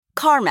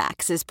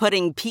CarMax is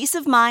putting peace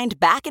of mind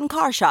back in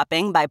car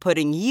shopping by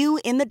putting you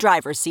in the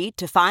driver's seat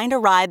to find a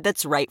ride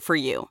that's right for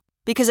you.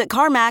 Because at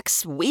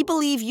CarMax, we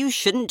believe you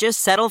shouldn't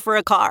just settle for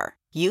a car.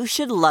 You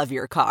should love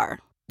your car.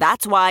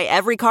 That's why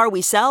every car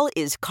we sell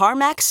is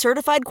CarMax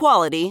certified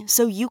quality,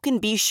 so you can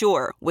be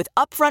sure with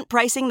upfront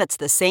pricing that's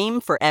the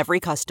same for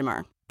every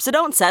customer. So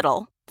don't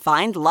settle.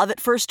 Find love at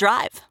first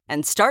drive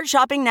and start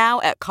shopping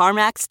now at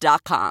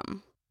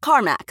CarMax.com.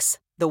 CarMax,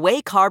 the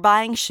way car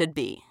buying should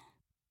be.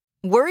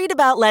 Worried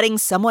about letting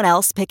someone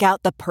else pick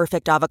out the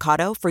perfect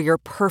avocado for your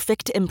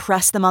perfect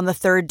impress them on the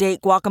third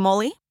date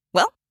guacamole?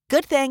 Well,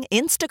 good thing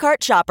Instacart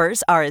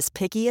shoppers are as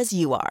picky as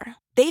you are.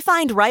 They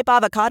find ripe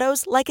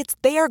avocados like it's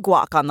their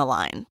guac on the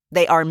line.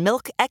 They are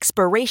milk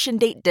expiration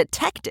date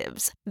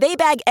detectives. They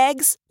bag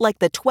eggs like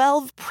the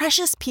 12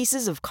 precious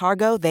pieces of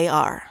cargo they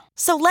are.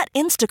 So let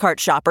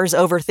Instacart shoppers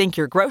overthink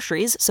your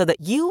groceries so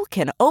that you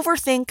can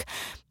overthink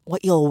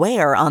what you'll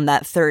wear on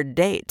that third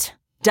date.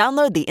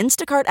 Download the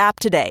Instacart app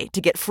today to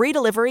get free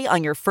delivery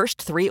on your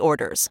first 3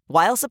 orders,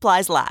 while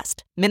supplies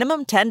last.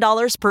 Minimum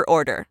 $10 per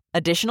order.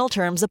 Additional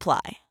terms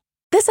apply.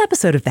 This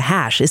episode of The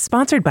Hash is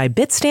sponsored by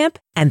Bitstamp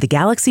and the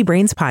Galaxy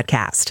Brains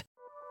podcast.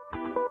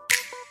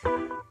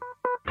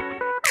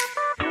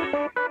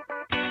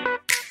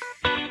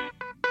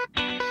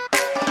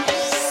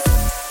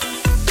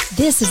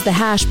 This is The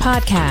Hash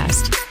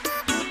podcast.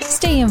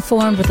 Stay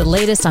informed with the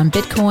latest on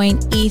Bitcoin,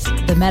 ETH,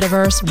 the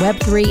metaverse,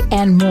 Web3,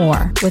 and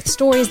more with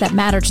stories that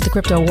matter to the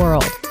crypto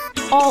world.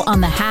 All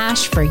on The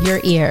Hash for your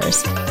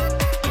ears.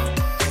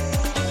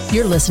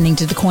 You're listening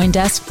to the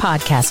CoinDesk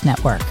Podcast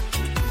Network.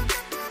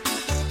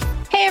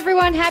 Hey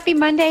everyone, happy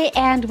Monday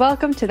and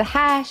welcome to The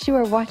Hash. You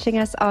are watching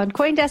us on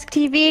CoinDesk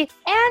TV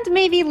and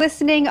maybe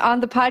listening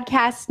on the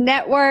podcast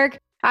network.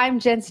 I'm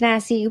Jen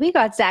Snassi. We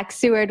got Zach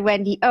Seward,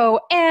 Wendy O,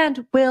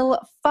 and Will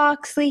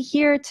Foxley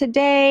here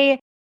today.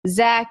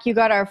 Zach, you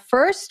got our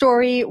first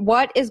story.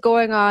 What is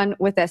going on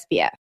with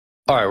SBF?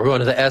 All right, we're going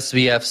to the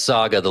SBF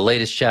saga, the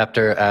latest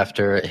chapter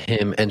after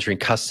him entering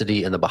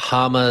custody in the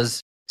Bahamas.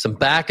 Some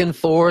back and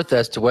forth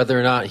as to whether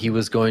or not he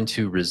was going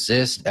to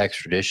resist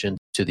extradition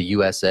to the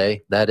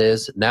USA, that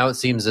is. Now it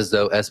seems as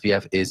though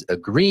SBF is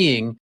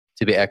agreeing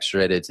to be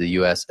extradited to the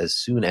US as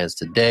soon as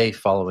today,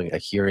 following a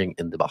hearing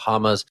in the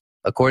Bahamas,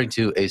 according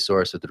to a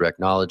source with direct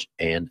knowledge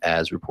and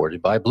as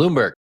reported by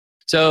Bloomberg.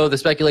 So the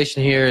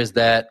speculation here is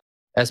that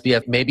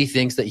SBF maybe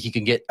thinks that he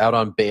can get out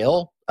on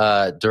bail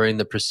during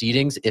the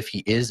proceedings if he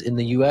is in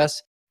the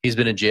U.S. He's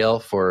been in jail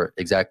for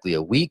exactly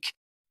a week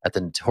at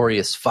the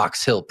notorious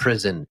Fox Hill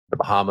prison, the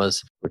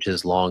Bahamas, which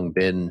has long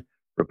been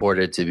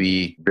reported to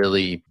be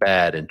really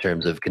bad in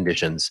terms of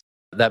conditions.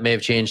 That may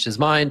have changed his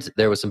mind.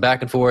 There was some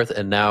back and forth,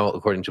 and now,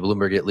 according to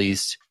Bloomberg at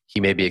least, he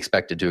may be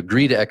expected to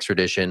agree to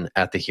extradition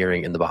at the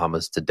hearing in the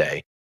Bahamas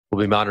today.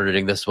 We'll be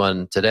monitoring this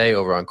one today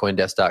over on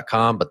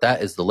CoinDesk.com, but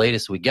that is the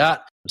latest we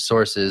got.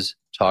 Sources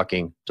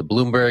talking to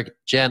Bloomberg.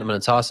 Jen, I'm going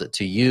to toss it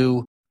to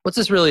you. What's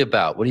this really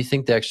about? What do you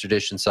think the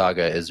extradition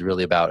saga is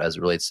really about as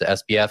it relates to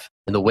SBF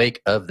in the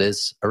wake of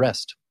this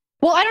arrest?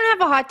 Well, I don't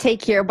have a hot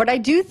take here, but I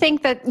do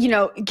think that,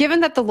 given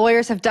that the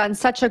lawyers have done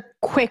such a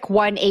quick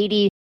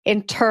 180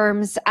 in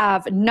terms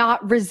of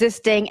not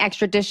resisting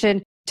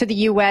extradition to the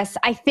U.S.,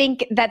 I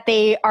think that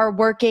they are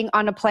working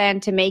on a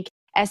plan to make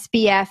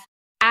SBF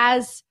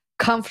as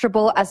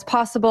comfortable as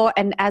possible.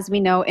 And as we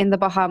know, in the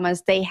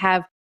Bahamas, they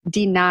have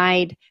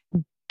denied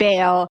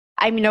bail.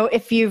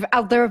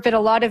 There have been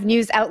a lot of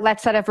news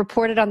outlets that have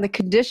reported on the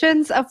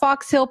conditions of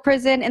Fox Hill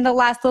prison in the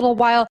last little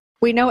while.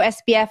 We know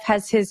SBF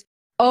has his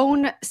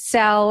own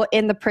cell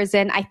in the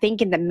prison, I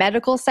think in the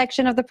medical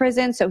section of the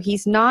prison. So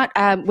he's not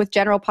with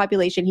general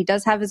population. He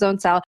does have his own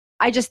cell.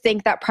 I just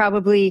think that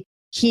probably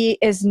he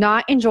is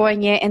not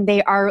enjoying it, and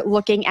they are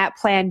looking at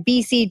plan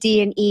B, C,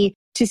 D, and E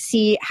to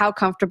see how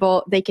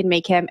comfortable they can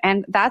make him.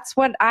 And that's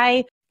what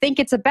I think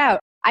it's about.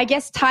 I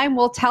guess time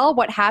will tell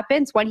what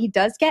happens when he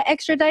does get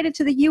extradited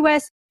to the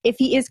U.S. If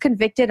he is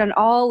convicted on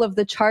all of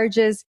the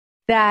charges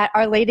that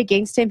are laid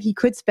against him, he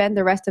could spend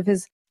the rest of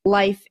his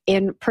life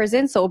in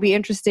prison. So it'll be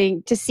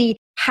interesting to see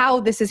how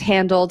this is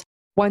handled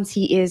once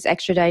he is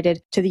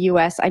extradited to the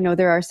U.S. I know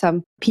there are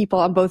some people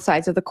on both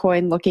sides of the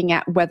coin looking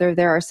at whether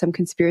there are some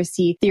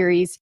conspiracy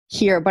theories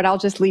here, but I'll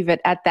just leave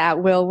it at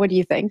that. Will, what do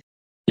you think?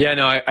 Yeah,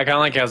 no, I kind of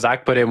like how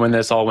Zach put it when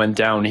this all went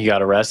down, he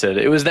got arrested.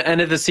 It was the end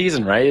of the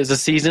season, right? It was a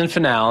season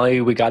finale.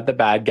 We got the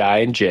bad guy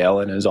in jail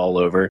and it was all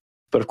over.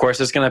 But of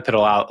course, it's going to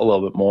piddle out a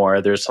little bit more.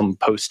 There's some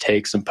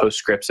post-takes and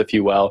postscripts, if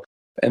you will.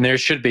 And there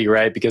should be,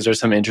 right? Because there's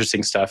some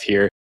interesting stuff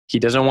here. He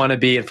doesn't want to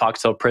be in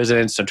Fox Hill prison.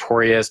 It's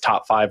notorious,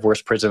 top 5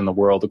 worst prison in the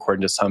world,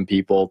 according to some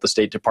people. The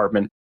State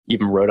Department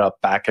even wrote up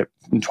back in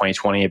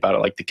 2020 about it,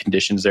 like the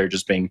conditions there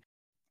just being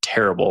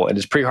terrible. And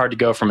it's pretty hard to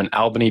go from an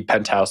Albany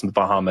penthouse in the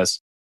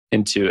Bahamas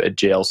into a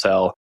jail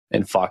cell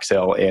in Fox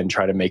Hill and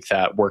try to make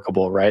that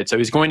workable, right? So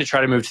he's going to try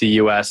to move to the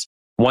U.S.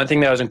 One thing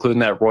that was included in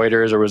that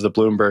Reuters or was the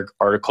Bloomberg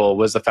article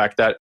was the fact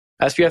that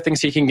SBF thinks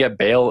he can get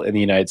bail in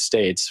the United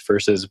States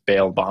versus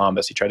bail in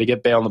Bahamas. He tried to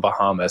get bail in the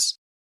Bahamas.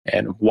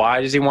 And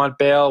why does he want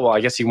bail? Well, I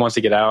guess he wants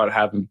to get out,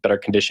 have better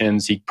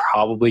conditions. He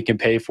probably can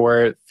pay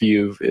for it.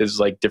 Few is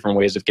like different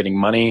ways of getting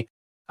money.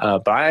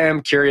 But I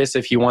am curious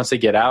if he wants to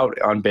get out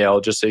on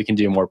bail just so he can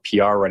do more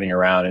PR running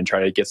around and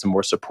try to get some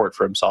more support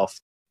for himself.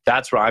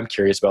 That's what I'm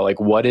curious about. Like,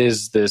 what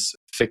is this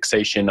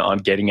fixation on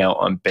getting out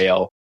on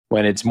bail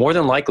when it's more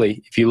than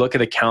likely, if you look at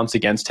the counts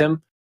against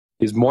him,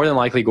 he's more than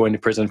likely going to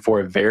prison for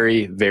a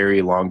very,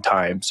 very long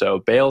time. So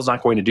bail is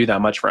not going to do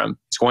that much for him.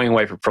 He's going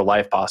away for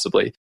life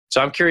possibly.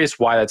 So I'm curious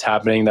why that's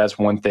happening. That's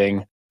one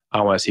thing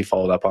I want to see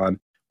followed up on.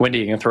 Wendy,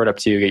 you can throw it up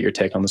to you, get your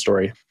take on the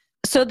story.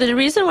 So the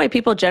reason why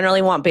people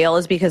generally want bail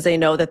is because they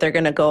know that they're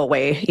going to go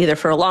away either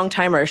for a long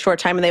time or a short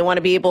time, and they want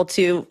to be able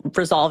to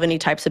resolve any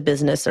types of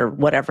business or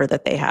whatever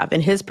that they have. In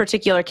his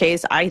particular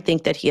case, I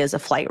think that he is a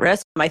flight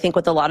risk. I think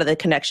with a lot of the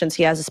connections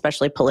he has,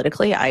 especially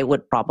politically, I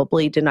would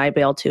probably deny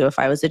bail too if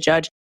I was a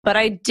judge. But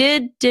I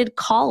did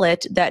call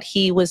it that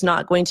he was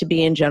not going to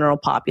be in general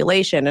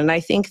population. And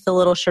I think the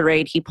little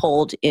charade he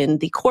pulled in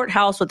the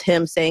courthouse with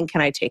him saying, can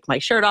I take my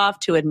shirt off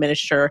to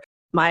administer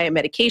my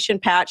medication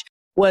patch,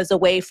 was a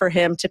way for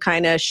him to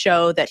kind of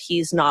show that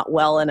he's not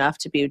well enough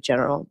to be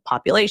general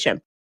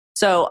population.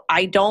 So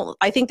I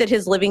think that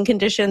his living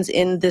conditions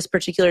in this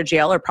particular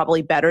jail are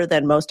probably better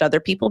than most other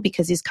people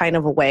because he's kind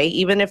of away.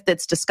 Even if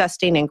it's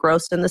disgusting and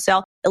gross in the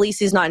cell, at least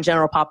he's not in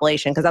general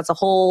population because that's a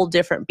whole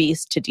different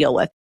beast to deal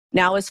with.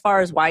 Now, as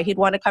far as why he'd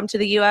want to come to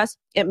the U.S.,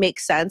 it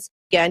makes sense.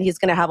 Again, he's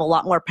going to have a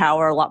lot more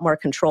power, a lot more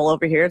control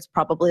over here. It's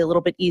probably a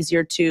little bit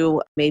easier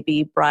to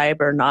maybe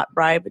bribe or not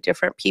bribe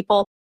different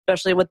people,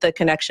 especially with the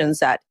connections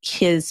that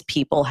his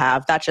people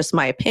have. That's just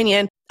my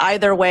opinion.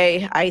 Either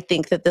way, I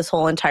think that this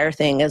whole entire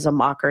thing is a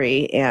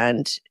mockery,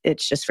 and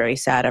it's just very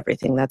sad,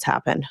 everything that's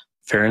happened.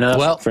 Fair enough.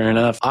 Well, fair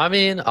enough. I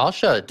mean, I'll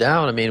shut it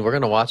down. I mean, we're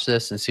going to watch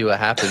this and see what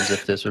happens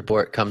if this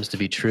report comes to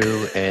be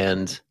true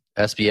and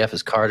SBF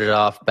is carted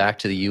off back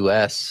to the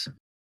U.S.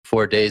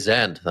 for day's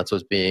end. That's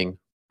what's being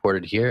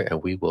reported here,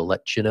 and we will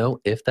let you know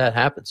if that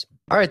happens.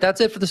 All right, that's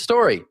it for the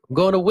story. I'm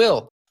going to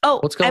Will. Oh,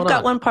 what's going on? I've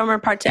got one more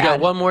part to add. You got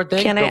one more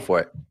thing? Go for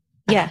it.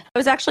 Yeah, I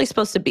was actually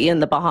supposed to be in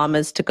the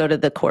Bahamas to go to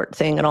the court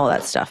thing and all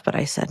that stuff, but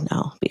I said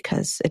no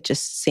because it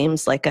just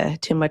seems like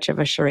too much of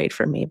a charade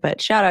for me.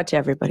 But shout out to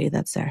everybody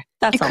that's there.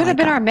 You could have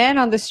been our man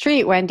on the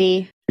street,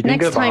 Wendy.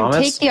 Next time,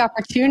 take the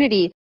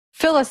opportunity,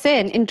 fill us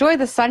in, enjoy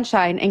the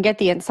sunshine, and get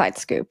the inside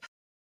scoop.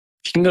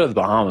 If you can go to the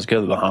Bahamas, go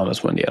to the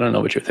Bahamas, Wendy. I don't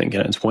know what you're thinking.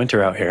 It's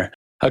winter out here.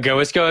 Okay,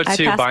 let's go to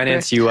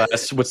Binance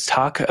US. Let's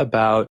talk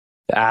about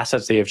the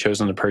assets they have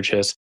chosen to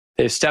purchase.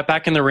 They've stepped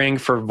back in the ring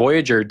for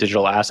Voyager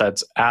digital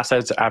assets after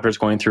it's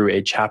going through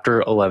a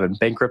Chapter 11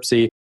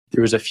 bankruptcy.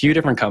 There was a few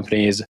different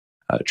companies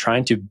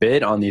trying to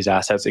bid on these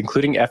assets,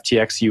 including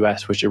FTX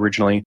US, which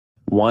originally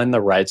won the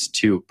rights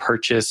to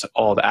purchase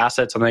all the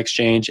assets on the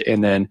exchange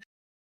and then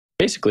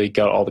basically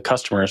got all the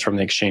customers from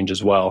the exchange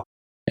as well.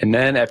 And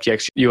then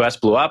FTX US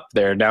blew up.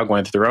 They're now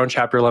going through their own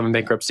Chapter 11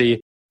 bankruptcy,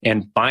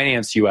 and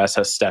Binance US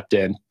has stepped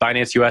in.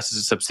 Binance US is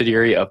a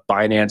subsidiary of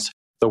Binance,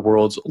 the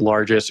world's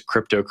largest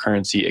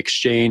cryptocurrency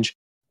exchange.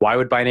 Why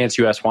would Binance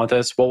US want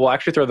this? Well, we'll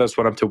actually throw this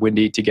one up to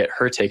Wendy to get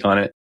her take on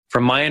it.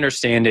 From my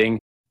understanding,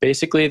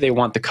 basically they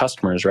want the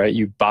customers, right?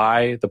 You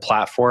buy the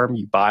platform,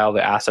 you buy all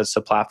the assets to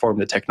the platform,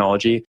 the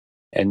technology,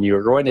 and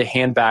you're going to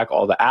hand back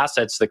all the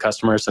assets to the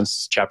customers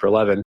since Chapter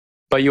 11,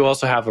 but you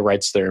also have the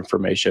rights to their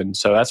information.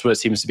 So that's what it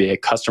seems to be, a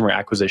customer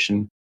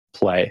acquisition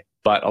play.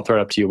 But I'll throw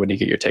it up to you when you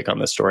get your take on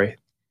this story.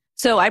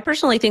 So I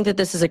personally think that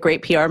this is a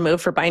great PR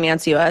move for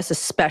Binance US,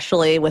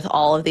 especially with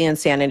all of the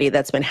insanity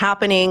that's been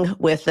happening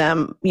with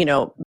them,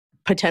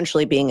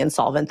 potentially being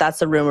insolvent.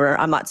 That's a rumor.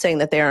 I'm not saying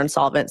that they are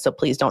insolvent, so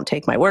please don't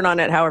take my word on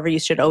it. However, you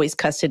should always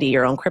custody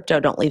your own crypto.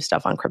 Don't leave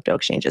stuff on crypto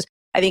exchanges.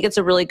 I think it's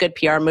a really good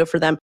PR move for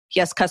them.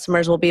 Yes,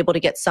 customers will be able to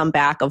get some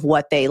back of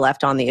what they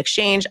left on the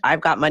exchange.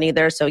 I've got money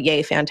there, so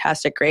yay,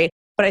 fantastic, great.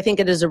 But I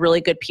think it is a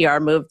really good PR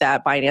move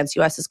that Binance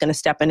US is going to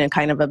step in and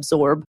kind of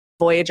absorb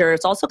Voyager.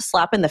 It's also a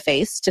slap in the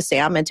face to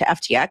Sam and to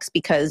FTX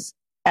because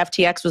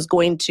FTX was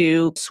going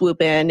to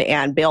swoop in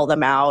and bail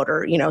them out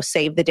or,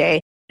 save the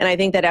day. And I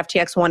think that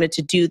FTX wanted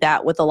to do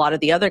that with a lot of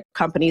the other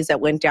companies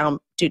that went down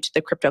due to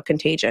the crypto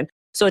contagion.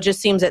 So it just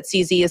seems that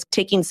CZ is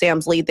taking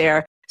Sam's lead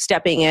there,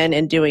 stepping in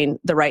and doing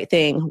the right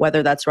thing,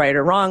 whether that's right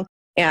or wrong,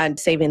 and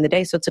saving the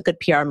day. So it's a good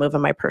PR move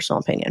in my personal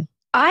opinion.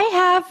 I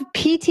have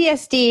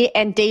PTSD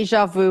and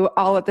deja vu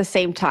all at the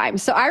same time.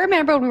 So I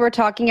remember when we were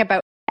talking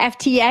about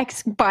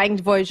FTX buying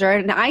Voyager,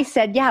 and I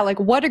said,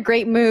 what a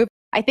great move.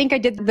 I think I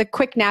did the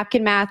quick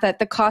napkin math at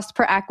the cost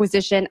per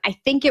acquisition. I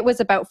think it was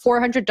about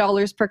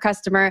 $400 per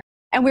customer.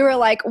 And we were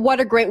like, what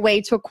a great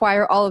way to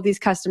acquire all of these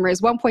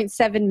customers.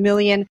 1.7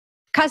 million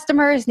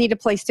customers need a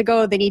place to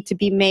go. They need to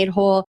be made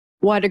whole.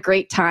 What a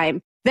great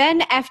time.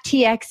 Then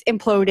FTX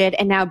imploded,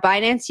 and now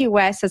Binance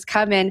US has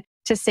come in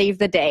to save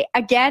the day.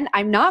 Again,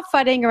 I'm not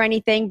fudding or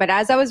anything, but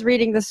as I was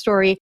reading the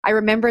story, I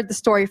remembered the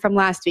story from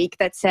last week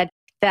that said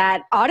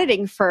that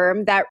auditing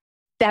firm that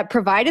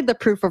provided the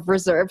proof of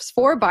reserves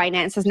for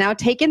Binance has now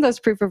taken those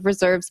proof of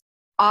reserves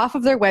off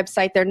of their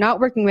website. They're not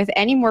working with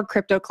any more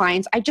crypto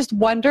clients. I just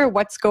wonder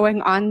what's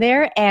going on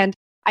there. And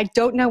I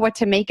don't know what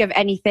to make of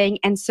anything.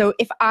 And so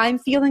if I'm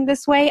feeling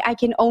this way, I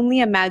can only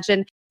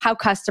imagine how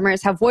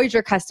customers, how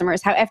Voyager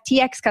customers, how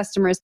FTX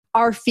customers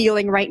are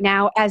feeling right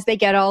now as they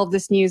get all of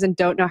this news and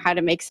don't know how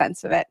to make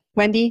sense of it.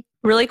 Wendy?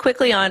 Really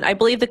quickly on, I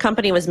believe the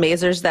company was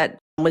Mazars that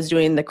was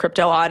doing the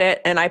crypto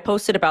audit. And I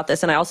posted about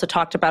this and I also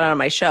talked about it on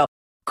my show.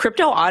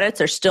 Crypto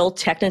audits are still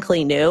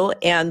technically new.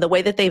 And the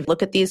way that they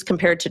look at these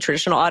compared to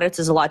traditional audits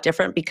is a lot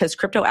different because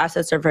crypto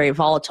assets are very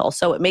volatile.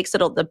 So it makes it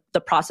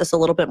the process a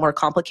little bit more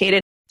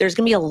complicated. There's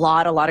going to be a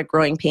lot of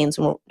growing pains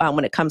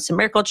when it comes to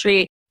Miracle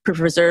Tree, proof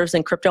of reserves,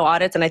 and crypto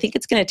audits. And I think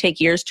it's going to take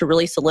years to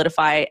really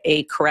solidify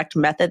a correct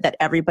method that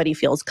everybody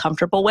feels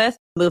comfortable with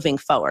moving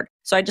forward.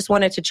 So I just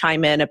wanted to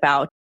chime in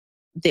about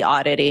the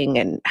auditing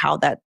and how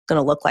that's going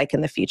to look like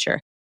in the future.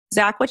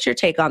 Zach, what's your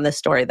take on this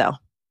story, though?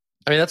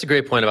 I mean, that's a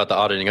great point about the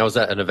auditing. I was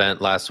at an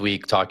event last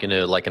week talking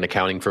to like an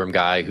accounting firm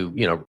guy who,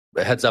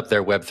 heads up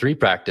their Web3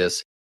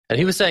 practice. And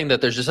he was saying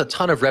that there's just a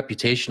ton of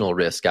reputational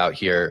risk out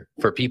here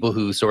for people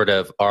who sort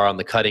of are on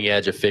the cutting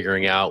edge of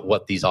figuring out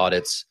what these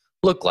audits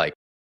look like.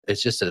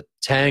 It's just a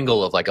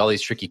tangle of like all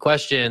these tricky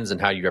questions and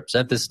how you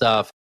represent this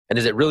stuff. And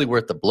is it really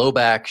worth the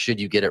blowback? Should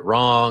you get it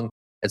wrong?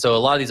 And so a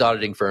lot of these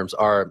auditing firms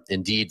are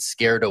indeed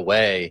scared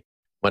away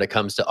when it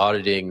comes to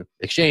auditing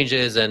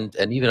exchanges and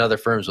even other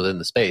firms within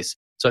the space.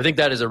 So I think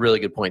that is a really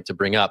good point to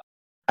bring up.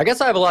 I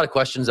guess I have a lot of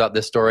questions about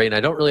this story, and I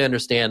don't really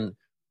understand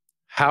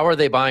how are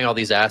they buying all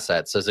these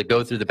assets? Does it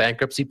go through the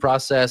bankruptcy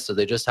process? So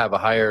they just have a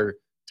higher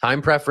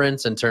time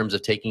preference in terms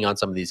of taking on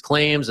some of these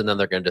claims, and then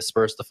they're going to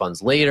disperse the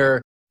funds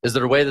later? Is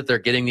there a way that they're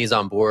getting these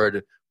on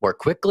board more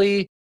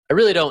quickly? I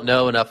really don't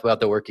know enough about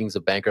the workings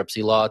of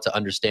bankruptcy law to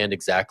understand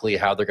exactly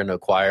how they're going to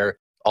acquire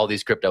all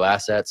these crypto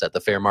assets at the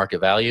fair market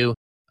value.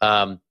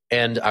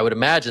 And I would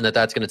imagine that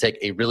that's going to take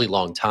a really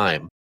long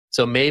time.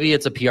 So maybe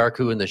it's a PR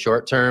coup in the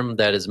short term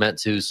that is meant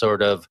to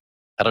sort of,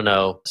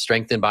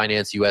 strengthen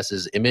Binance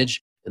US's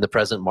image in the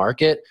present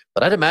market.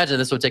 But I'd imagine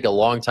this would take a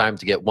long time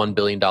to get $1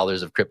 billion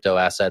of crypto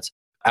assets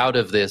out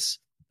of this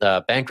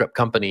bankrupt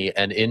company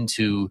and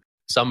into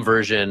some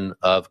version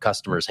of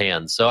customers'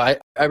 hands. So I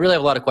really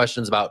have a lot of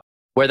questions about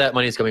where that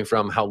money is coming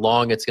from, how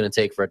long it's going to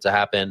take for it to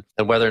happen,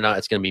 and whether or not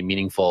it's going to be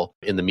meaningful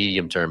in the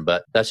medium term.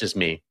 But that's just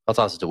me. I'll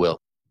toss it to Will.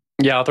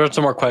 Yeah, I'll throw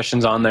some more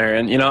questions on there.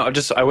 And,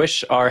 I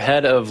wish our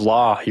head of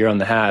law here on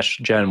The Hash,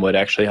 Jen, would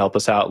actually help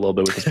us out a little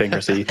bit with this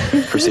bankruptcy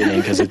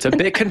proceeding, because it's a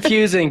bit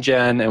confusing,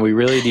 Jen, and we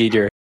really need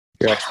your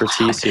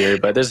expertise here.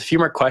 But there's a few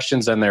more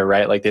questions in there,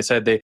 right? Like they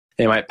said, they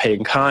might pay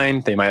in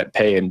kind, they might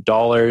pay in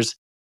dollars.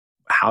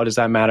 How does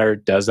that matter?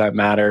 Does that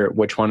matter?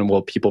 Which one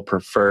will people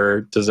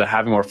prefer? Does it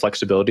have more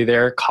flexibility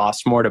there?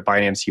 Cost more to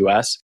Binance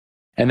US?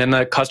 And then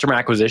the customer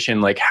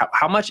acquisition, like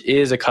how much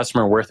is a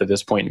customer worth at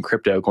this point in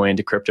crypto, going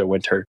into crypto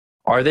winter?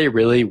 Are they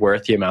really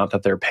worth the amount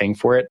that they're paying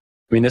for it?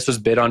 I mean, this was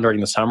bid on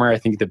during the summer. I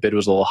think the bid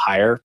was a little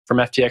higher from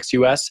FTX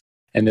US,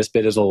 and this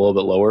bid is a little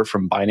bit lower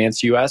from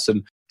Binance US.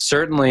 And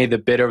certainly the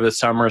bid over the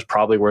summer is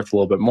probably worth a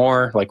little bit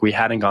more. Like we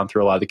hadn't gone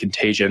through a lot of the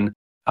contagion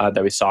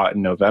that we saw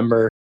in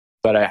November.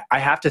 But I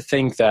have to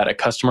think that a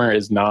customer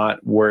is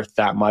not worth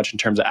that much in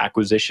terms of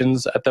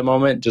acquisitions at the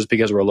moment, just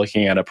because we're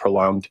looking at a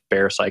prolonged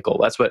bear cycle.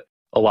 That's what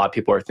a lot of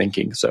people are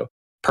thinking. So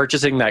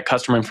purchasing that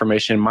customer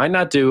information might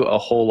not do a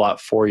whole lot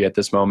for you at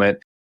this moment.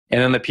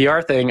 And then the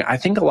PR thing, I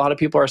think a lot of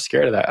people are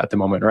scared of that at the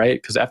moment, right?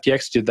 Because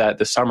FTX did that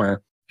this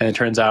summer, and it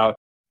turns out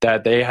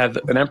that they had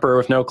an emperor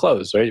with no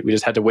clothes, right? We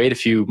just had to wait a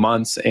few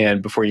months,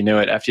 and before you know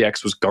it,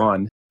 FTX was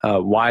gone.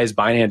 Why is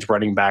Binance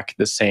running back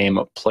the same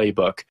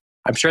playbook?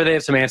 I'm sure they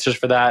have some answers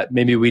for that.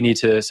 Maybe we need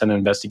to send an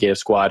investigative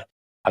squad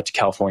out to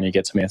California to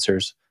get some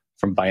answers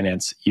from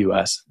Binance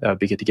US. That would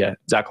be good to get.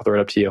 Zach, I'll throw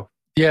it up to you.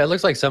 Yeah, it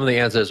looks like some of the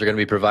answers are going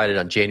to be provided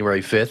on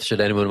January 5th, should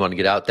anyone want to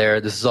get out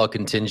there. This is all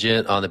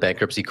contingent on the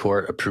bankruptcy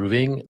court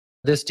approving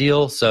this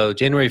deal. So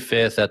January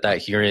 5th at that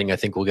hearing, I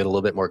think we'll get a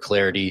little bit more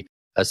clarity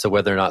as to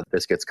whether or not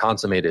this gets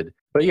consummated.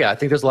 But yeah, I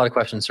think there's a lot of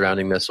questions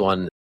surrounding this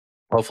one.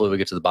 Hopefully we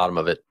get to the bottom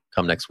of it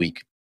come next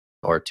week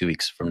or 2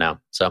 weeks from now.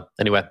 So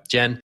anyway,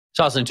 Jen,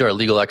 tossing to our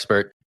legal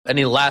expert.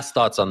 Any last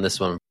thoughts on this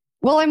one?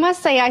 Well, I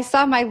must say, I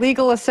saw my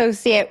legal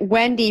associate,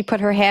 Wendy, put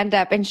her hand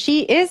up, and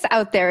she is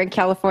out there in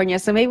California.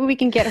 So maybe we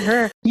can get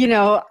her,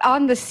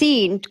 on the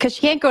scene, because she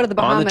can't go to the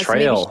Bahamas. On the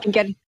trail. So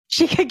maybe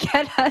she could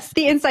get us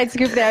the inside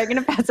scoop there. I'm going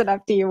to pass it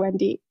up to you,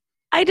 Wendy.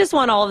 I just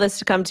want all of this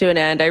to come to an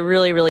end. I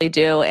really, really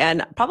do.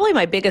 And probably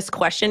my biggest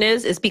question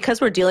is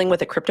because we're dealing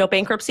with a crypto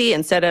bankruptcy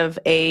instead of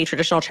a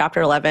traditional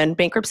Chapter 11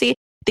 bankruptcy,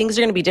 things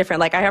are going to be different.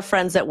 Like I have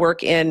friends that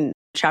work in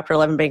Chapter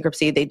 11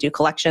 bankruptcy. They do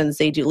collections,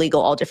 they do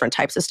legal, all different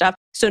types of stuff.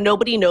 So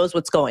nobody knows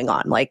what's going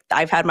on. Like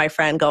I've had my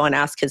friend go and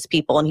ask his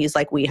people, and he's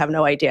like, we have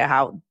no idea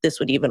how this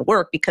would even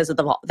work because of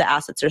the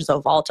assets are so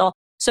volatile.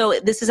 So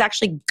this is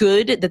actually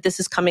good that this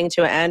is coming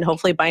to an end.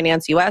 Hopefully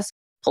Binance US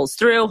pulls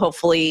through.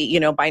 Hopefully,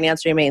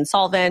 Binance remains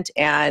solvent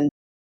and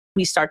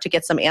we start to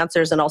get some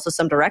answers and also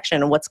some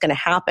direction on what's going to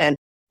happen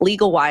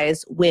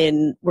legal-wise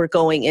when we're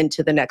going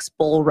into the next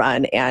bull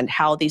run and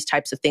how these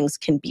types of things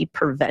can be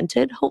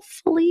prevented,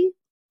 hopefully.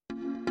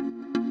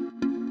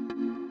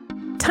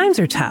 Times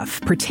are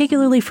tough,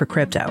 particularly for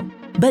crypto,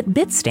 but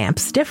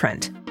Bitstamp's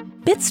different.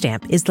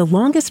 Bitstamp is the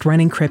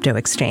longest-running crypto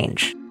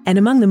exchange and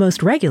among the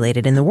most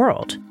regulated in the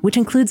world, which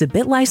includes a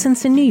BIT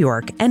license in New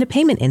York and a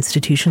payment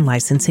institution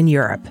license in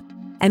Europe.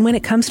 And when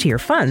it comes to your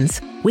funds,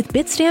 with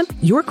Bitstamp,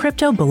 your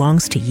crypto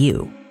belongs to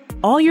you.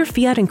 All your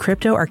fiat and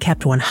crypto are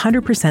kept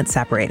 100%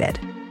 separated.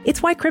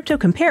 It's why Crypto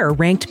Compare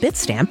ranked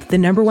Bitstamp the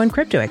 #1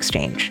 crypto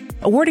exchange,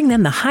 awarding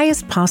them the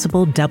highest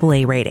possible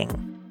AA rating.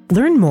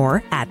 Learn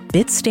more at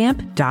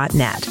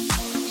bitstamp.net.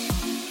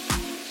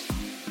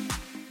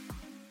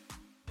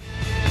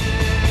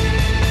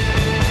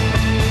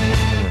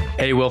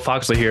 Hey, Will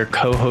Foxley here,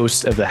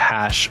 co-host of The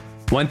Hash.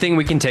 One thing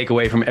we can take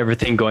away from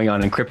everything going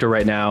on in crypto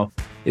right now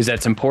is that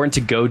it's important to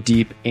go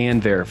deep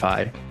and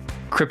verify.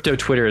 Crypto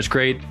Twitter is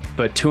great,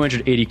 but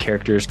 280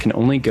 characters can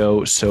only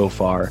go so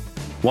far.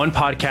 One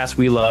podcast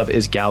we love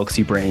is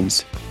Galaxy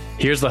Brains.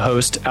 Here's the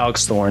host,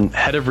 Alex Thorne,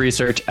 head of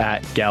research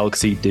at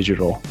Galaxy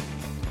Digital.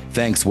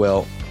 Thanks,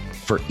 Will.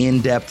 For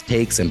in-depth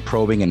takes and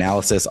probing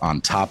analysis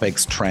on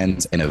topics,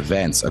 trends, and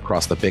events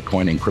across the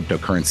Bitcoin and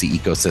cryptocurrency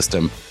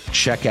ecosystem,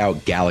 check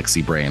out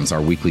Galaxy Brains,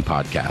 our weekly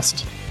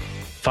podcast.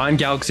 Find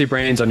Galaxy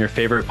Brains on your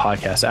favorite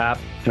podcast app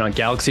and on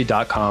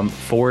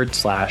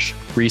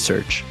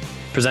galaxy.com/research.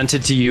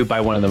 Presented to you by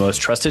one of the most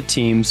trusted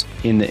teams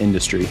in the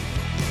industry.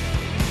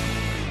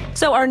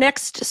 So our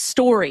next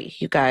story,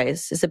 you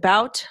guys, is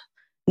about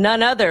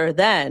none other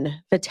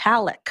than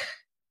Vitalik,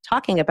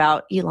 talking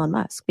about Elon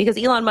Musk, because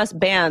Elon Musk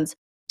bans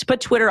to put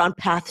Twitter on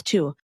path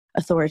to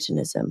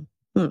authoritarianism.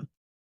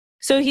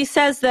 So he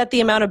says that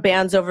the amount of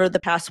bans over the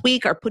past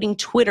week are putting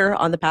Twitter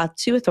on the path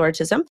to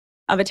authoritarianism.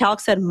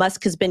 Vitalik said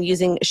Musk has been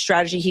using a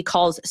strategy he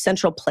calls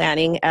central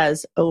planning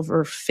as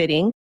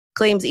overfitting.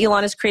 Claims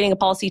Elon is creating a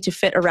policy to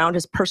fit around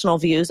his personal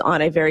views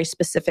on a very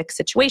specific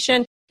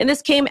situation. And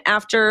this came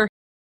after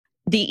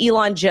the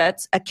Elon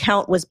Jet's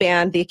account was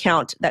banned, the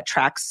account that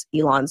tracks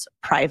Elon's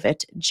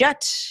private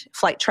jet.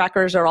 Flight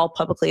trackers are all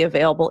publicly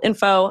available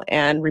info,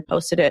 and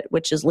reposted it,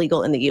 which is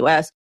legal in the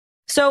US.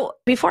 So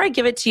before I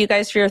give it to you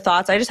guys for your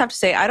thoughts, I just have to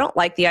say, I don't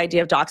like the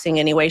idea of doxing in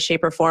any way,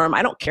 shape, or form.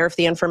 I don't care if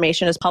the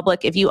information is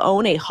public. If you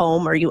own a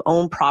home or you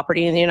own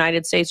property in the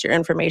United States, your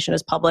information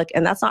is public,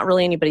 and that's not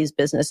really anybody's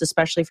business,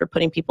 especially for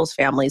putting people's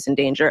families in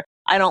danger.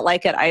 I don't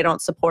like it. I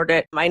don't support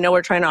it. I know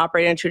we're trying to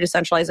operate in a true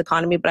decentralized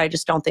economy, but I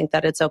just don't think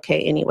that it's okay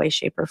any way,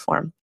 shape, or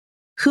form.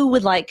 Who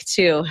would like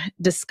to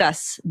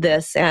discuss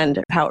this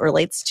and how it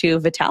relates to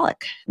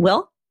Vitalik?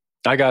 Will?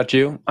 I got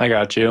you.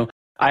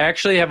 I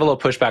actually have a little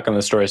pushback on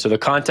the story. So the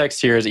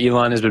context here is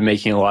Elon has been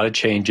making a lot of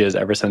changes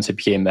ever since he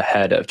became the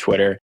head of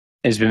Twitter.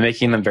 He's been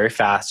making them very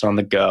fast on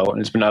the go,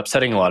 and it's been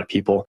upsetting a lot of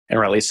people, and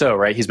rightly so,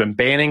 right? He's been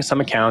banning some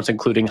accounts,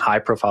 including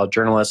high-profile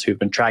journalists who've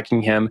been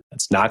tracking him.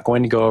 It's not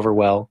going to go over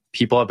well.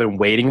 People have been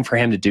waiting for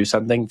him to do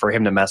something, for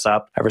him to mess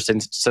up ever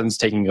since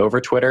taking over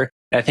Twitter.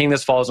 And I think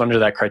this falls under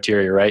that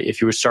criteria, right?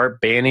 If you start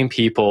banning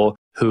people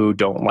who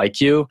don't like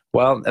you,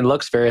 well, it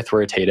looks very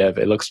authoritative.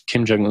 It looks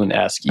Kim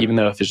Jong-un-esque, even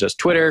though if it's just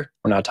Twitter,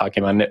 we're not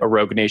talking about a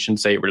rogue nation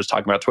state, we're just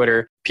talking about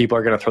Twitter. People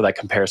are going to throw that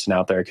comparison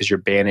out there because you're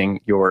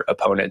banning your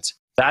opponents.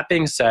 That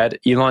being said,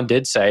 Elon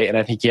did say, and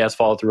I think he has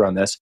followed through on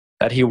this,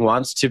 that he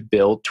wants to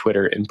build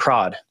Twitter in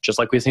prod, just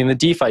like we've seen in the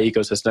DeFi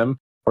ecosystem,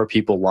 where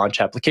people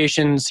launch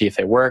applications, see if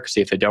they work,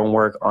 see if they don't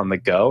work on the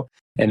go,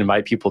 and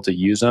invite people to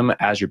use them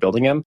as you're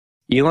building them.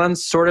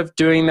 Elon's sort of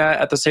doing that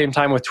at the same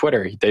time with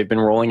Twitter. They've been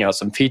rolling out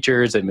some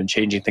features, they've been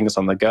changing things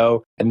on the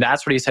go, and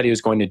that's what he said he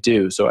was going to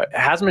do. So it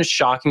hasn't been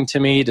shocking to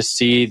me to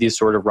see these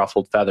sort of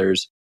ruffled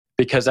feathers,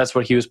 because that's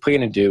what he was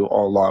planning to do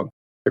all along.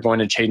 They're going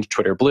to change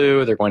Twitter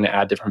Blue, they're going to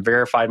add different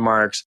verified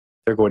marks,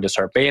 they're going to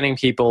start banning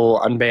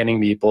people,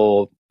 unbanning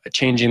people,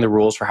 changing the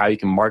rules for how you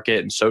can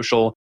market and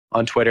social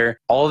on Twitter.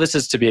 All of this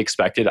is to be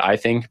expected, I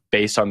think,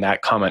 based on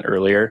that comment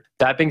earlier.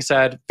 That being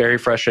said, very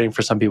frustrating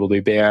for some people to be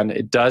banned.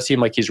 It does seem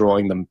like he's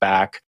rolling them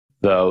back,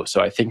 though.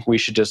 So I think we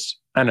should just,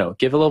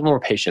 give a little more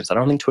patience. I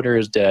don't think Twitter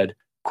is dead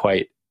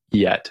quite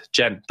yet.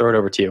 Jen, throw it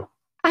over to you.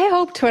 I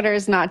hope Twitter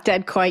is not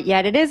dead quite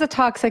yet. It is a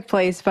toxic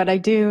place, but I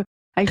do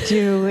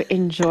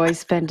enjoy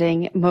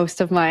spending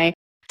most of my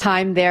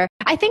time there.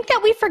 I think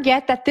that we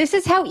forget that this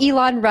is how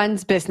Elon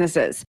runs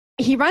businesses.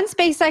 He runs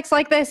SpaceX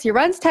like this. He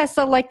runs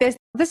Tesla like this.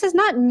 This is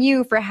not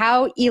new for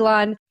how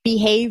Elon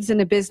behaves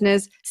in a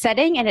business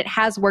setting, and it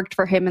has worked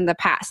for him in the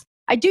past.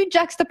 I do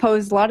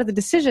juxtapose a lot of the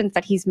decisions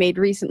that he's made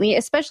recently,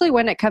 especially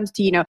when it comes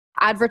to,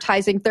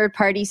 advertising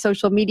third-party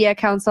social media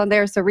accounts on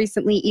there. So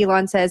recently,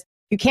 Elon says,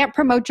 you can't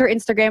promote your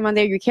Instagram on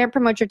there. You can't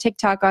promote your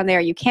TikTok on there.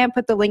 You can't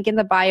put the link in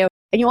the bio.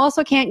 And you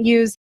also can't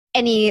use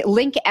any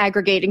link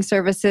aggregating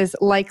services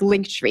like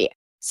Linktree.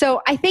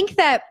 So I think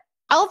that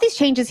all of these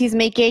changes he's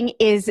making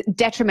is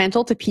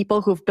detrimental to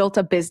people who've built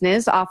a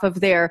business off of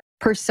their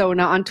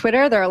persona on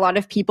Twitter. There are a lot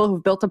of people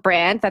who've built a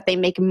brand that they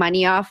make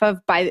money off of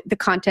by the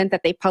content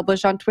that they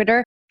publish on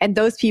Twitter. And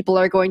those people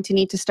are going to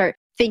need to start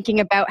thinking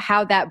about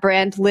how that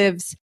brand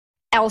lives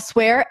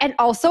elsewhere, and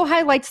also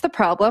highlights the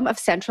problem of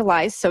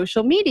centralized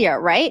social media,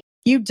 right?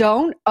 You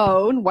don't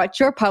own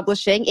what you're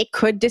publishing. It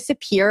could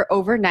disappear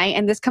overnight.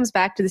 And this comes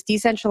back to this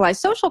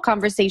decentralized social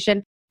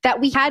conversation that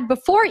we had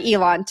before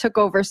Elon took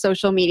over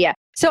social media.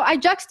 So I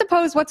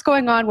juxtapose what's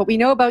going on, what we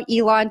know about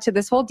Elon, to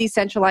this whole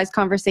decentralized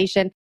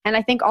conversation. And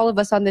I think all of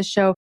us on this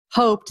show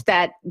hoped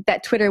that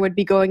Twitter would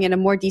be going in a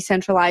more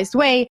decentralized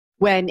way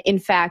when, in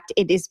fact,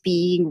 it is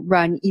being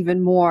run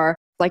even more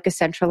like a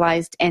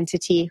centralized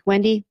entity.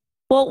 Wendy?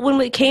 Well, when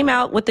we came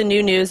out with the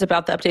new news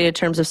about the updated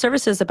terms of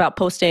services about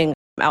posting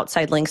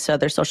outside links to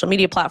other social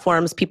media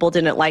platforms, people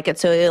didn't like it.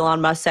 So Elon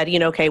Musk said,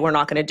 okay, we're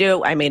not going to do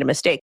it. I made a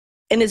mistake.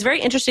 And it's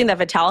very interesting that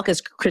Vitalik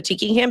is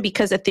critiquing him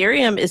because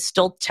Ethereum is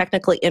still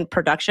technically in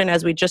production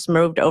as we just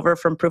moved over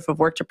from proof of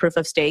work to proof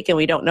of stake. And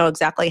we don't know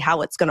exactly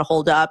how it's going to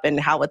hold up and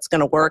how it's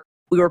going to work.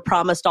 We were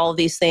promised all of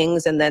these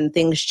things and then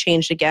things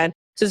changed again.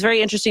 So it's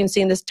very interesting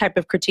seeing this type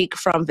of critique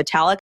from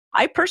Vitalik.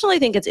 I personally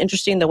think it's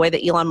interesting the way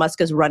that Elon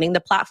Musk is running the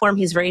platform.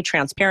 He's very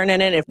transparent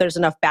in it. If there's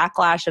enough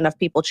backlash, enough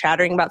people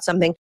chattering about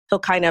something, he'll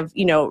kind of,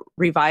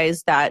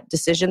 revise that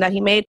decision that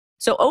he made.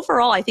 So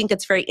overall, I think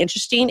it's very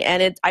interesting.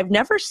 And I've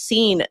never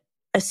seen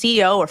a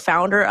CEO or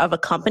founder of a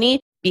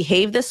company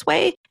behave this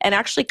way and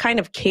actually kind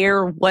of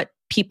care what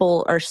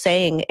people are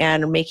saying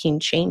and making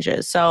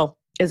changes. So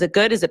is it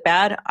good? Is it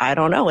bad? I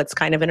don't know. It's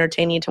kind of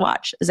entertaining to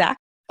watch. Zach?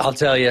 I'll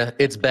tell you,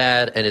 it's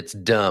bad and it's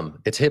dumb.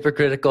 It's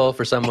hypocritical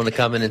for someone to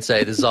come in and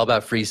say this is all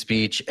about free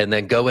speech and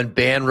then go and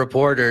ban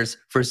reporters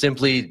for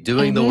simply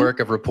doing the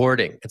work of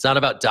reporting. It's not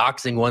about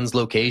doxing one's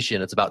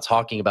location. It's about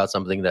talking about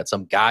something that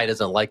some guy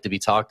doesn't like to be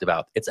talked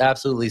about. It's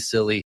absolutely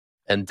silly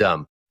and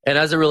dumb. And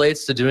as it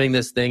relates to doing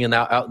this thing and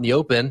out in the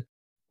open,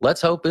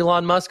 let's hope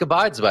Elon Musk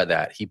abides by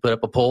that. He put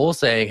up a poll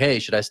saying, hey,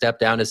 should I step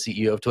down as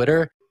CEO of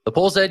Twitter? The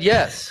poll said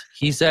yes.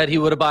 He said he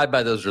would abide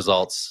by those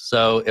results.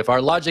 So if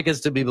our logic is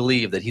to be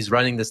believed that he's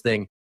running this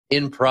thing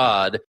in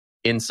prod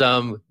in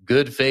some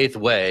good faith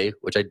way,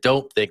 which I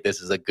don't think this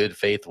is a good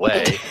faith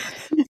way,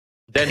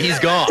 then he's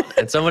gone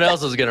and someone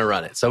else is going to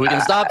run it. So we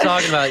can stop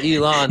talking about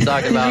Elon,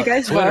 talking about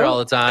Twitter all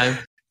the time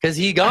because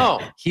he's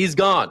gone. He's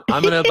gone.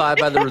 I'm going to abide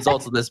by the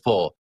results of this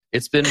poll.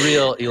 It's been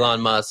real,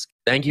 Elon Musk.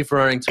 Thank you for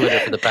running Twitter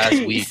for the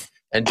past week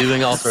and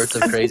doing all sorts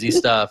of crazy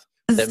stuff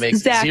that makes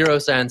zero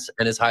sense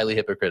and is highly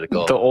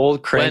hypocritical. The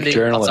old crank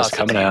journalist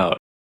coming out.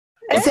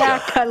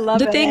 Zach, I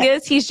love it. The thing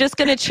is, he's just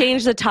going to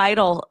change the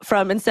title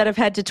from instead of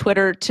head to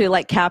Twitter to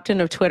like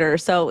captain of Twitter.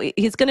 So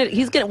he's going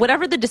to,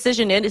 whatever the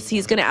decision is,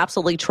 he's going to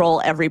absolutely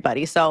troll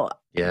everybody. So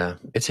yeah,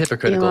 it's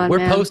hypocritical. Elon, We're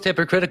man.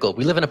 Post-hypocritical.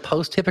 We live in a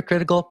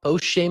post-hypocritical,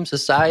 post-shame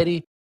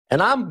society.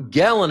 And I'm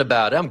yelling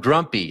about it. I'm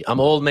grumpy. I'm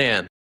old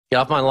man. Get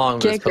off my lawn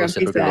with this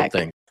post-hypocritical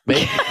thing.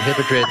 Make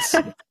hypocrites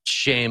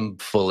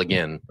shameful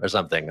again or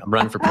something. I'm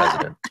running for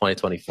president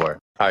 2024.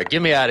 All right,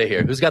 get me out of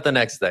here. Who's got the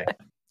next thing?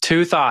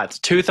 Two thoughts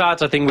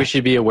I think we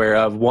should be aware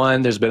of.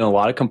 One, there's been a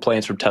lot of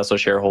complaints from Tesla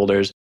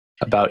shareholders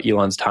about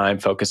Elon's time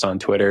focused on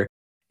Twitter.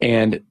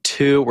 And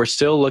two, we're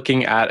still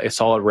looking at a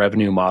solid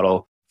revenue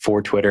model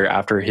for Twitter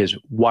after his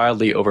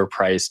wildly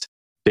overpriced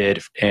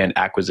bid and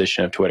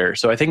acquisition of Twitter.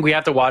 So I think we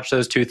have to watch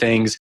those two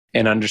things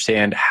and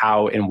understand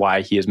how and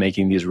why he is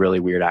making these really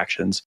weird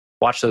actions.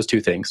 Watch those two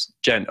things.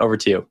 Jen, over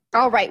to you.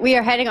 All right, we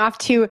are heading off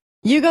to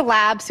Yuga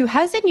Labs, who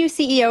has a new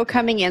CEO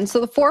coming in. So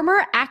the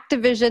former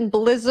Activision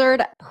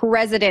Blizzard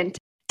president,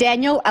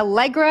 Daniel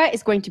Allegra,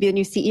 is going to be the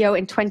new CEO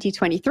in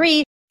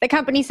 2023. The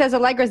company says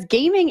Allegra's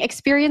gaming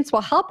experience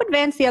will help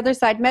advance the Other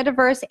Side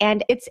metaverse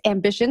and its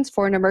ambitions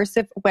for an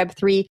immersive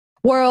Web3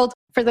 world.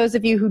 For those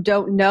of you who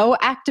don't know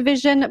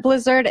Activision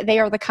Blizzard, they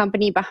are the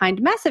company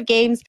behind massive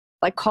games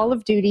like Call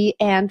of Duty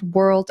and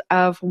World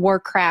of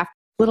Warcraft.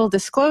 Little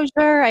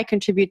disclosure, I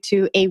contribute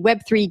to a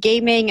Web3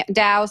 gaming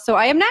DAO, so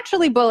I am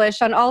naturally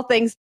bullish on all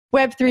things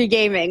Web3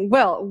 gaming.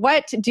 Will,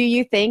 what do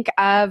you think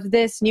of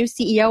this new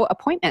CEO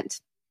appointment?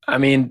 I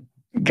mean,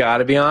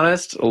 gotta be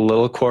honest, a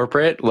little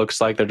corporate. Looks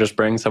like they're just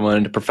bringing someone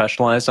in to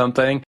professionalize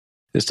something.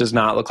 This does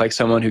not look like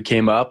someone who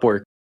came up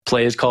or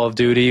plays Call of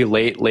Duty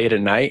late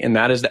at night. And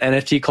that is the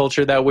NFT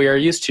culture that we are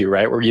used to,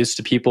 right? We're used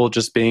to people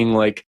just being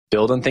like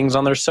building things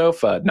on their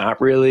sofa,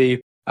 not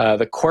really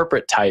the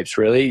corporate types,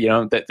 really,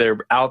 that they're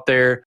out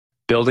there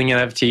building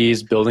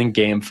NFTs, building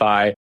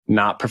GameFi,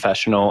 not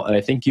professional. And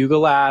I think Yuga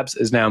Labs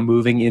is now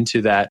moving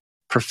into that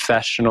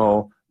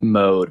professional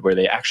mode where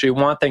they actually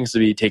want things to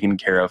be taken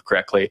care of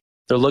correctly.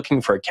 They're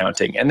looking for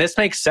accounting. And this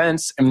makes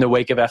sense in the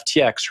wake of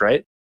FTX,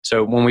 right?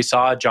 So when we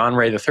saw John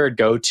Ray III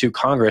go to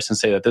Congress and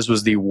say that this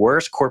was the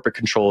worst corporate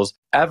controls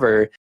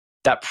ever,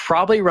 that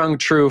probably rung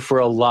true for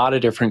a lot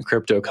of different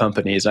crypto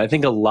companies. And I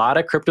think a lot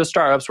of crypto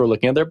startups were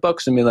looking at their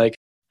books and be like,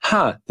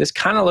 this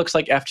kind of looks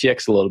like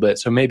FTX a little bit,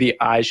 so maybe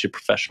I should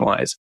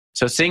professionalize.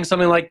 So seeing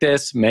something like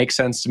this makes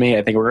sense to me.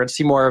 I think we're going to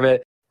see more of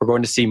it. We're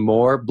going to see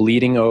more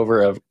bleeding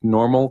over of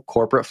normal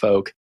corporate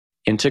folk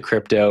into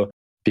crypto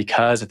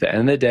because at the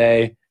end of the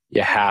day,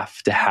 you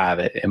have to have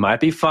it. It might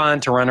be fun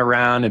to run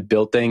around and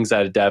build things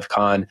at a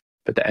DevCon,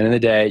 but at the end of the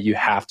day, you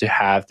have to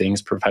have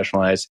things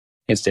professionalized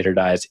and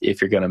standardized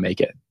if you're going to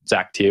make it.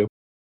 Zach, to you.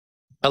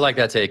 I like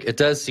that take. It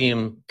does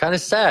seem kind of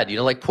sad,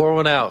 like pour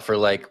one out for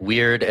like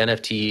weird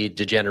NFT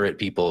degenerate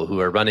people who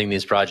are running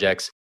these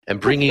projects and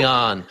bringing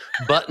on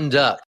buttoned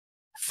up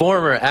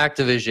former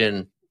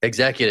Activision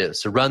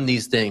executives to run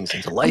these things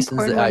and to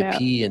license the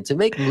IP and to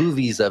make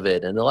movies of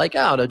it. And they're like,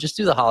 oh, no, just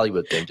do the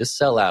Hollywood thing. Just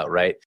sell out,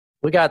 right?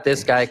 We got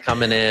this guy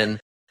coming in.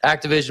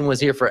 Activision was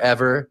here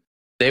forever.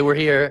 They were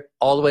here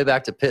all the way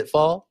back to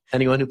Pitfall.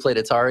 Anyone who played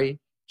Atari,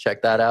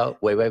 check that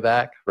out way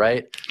back,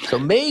 right? So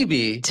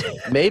maybe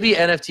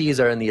NFTs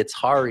are in the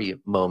Atari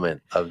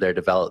moment of their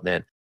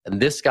development. And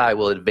this guy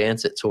will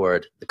advance it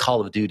toward the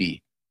Call of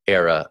Duty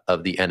era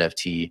of the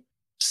NFT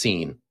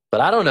scene.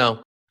 But I don't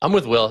know. I'm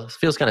with Will. It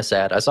feels kind of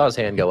sad. I saw his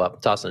hand go up.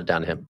 I'm tossing it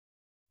down to him.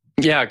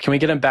 Yeah, can we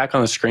get him back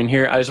on the screen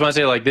here? I just want to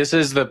say, like, this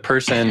is the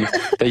person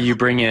that you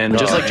bring in,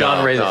 just like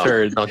John Ray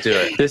III. Don't do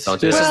it. This is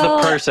the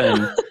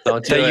person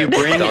that you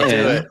bring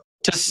in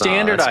to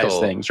standardize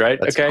things, right?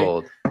 That's okay.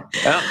 cold.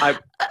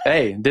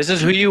 Hey, this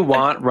is who you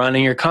want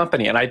running your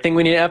company. And I think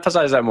we need to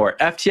emphasize that more.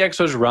 FTX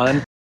was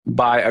run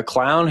by a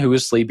clown who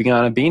was sleeping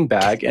on a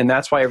beanbag, and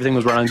that's why everything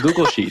was run on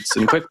Google Sheets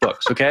and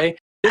QuickBooks, okay?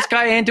 This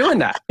guy ain't doing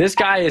that. This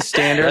guy is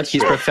standard.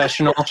 He's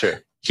professional. Sure.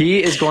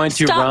 He is going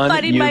to run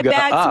fudding my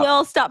bags,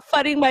 Will. Stop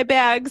fudding my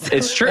bags.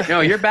 It's true.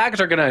 No, your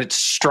bags are going to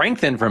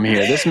strengthen from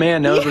here. This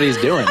man knows what he's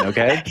doing,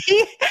 okay?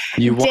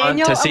 You want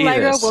to see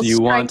this.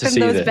 You want to see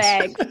this.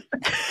 Bags.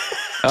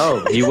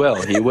 Oh, he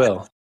will. He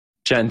will.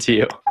 Jen, to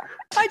you.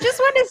 I just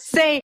want to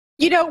say,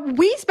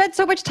 we spent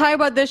so much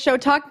time on this show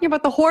talking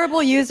about the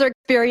horrible user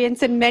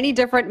experience in many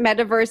different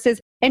metaverses.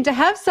 And to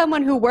have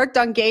someone who worked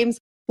on games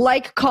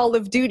like Call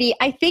of Duty,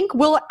 I think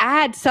will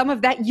add some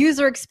of that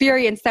user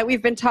experience that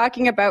we've been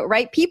talking about,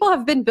 right? People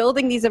have been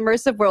building these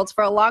immersive worlds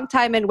for a long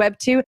time in Web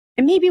 2,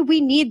 and maybe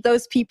we need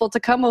those people to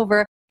come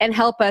over and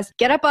help us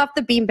get up off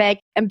the beanbag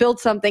and build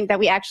something that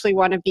we actually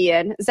want to be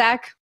in.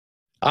 Zach?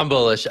 I'm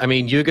bullish. I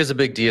mean, Yuga's a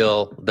big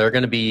deal. They're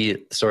going to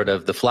be sort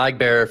of the flag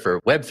bearer for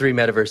Web3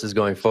 metaverses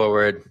going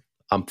forward.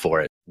 I'm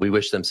for it. We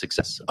wish them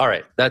success. All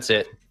right, that's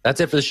it. That's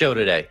it for the show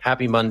today.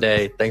 Happy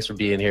Monday. Thanks for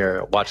being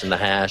here, watching The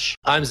Hash.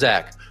 I'm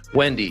Zach,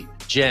 Wendy,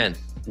 Jen,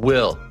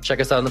 Will.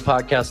 Check us out on the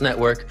podcast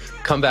network.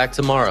 Come back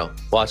tomorrow.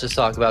 Watch us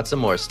talk about some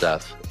more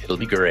stuff. It'll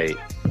be great.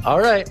 All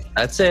right,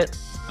 that's it.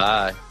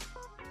 Bye.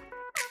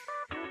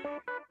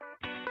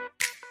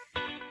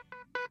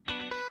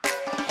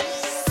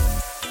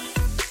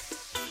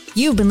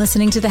 You've been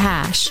listening to The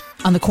Hash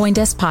on the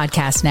CoinDesk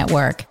Podcast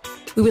Network.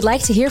 We would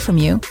like to hear from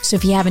you, so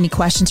if you have any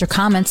questions or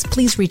comments,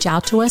 please reach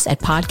out to us at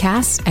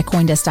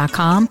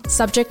podcasts@coindesk.com,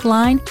 subject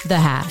line, The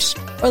Hash,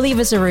 or leave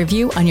us a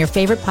review on your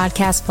favorite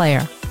podcast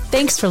player.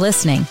 Thanks for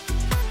listening.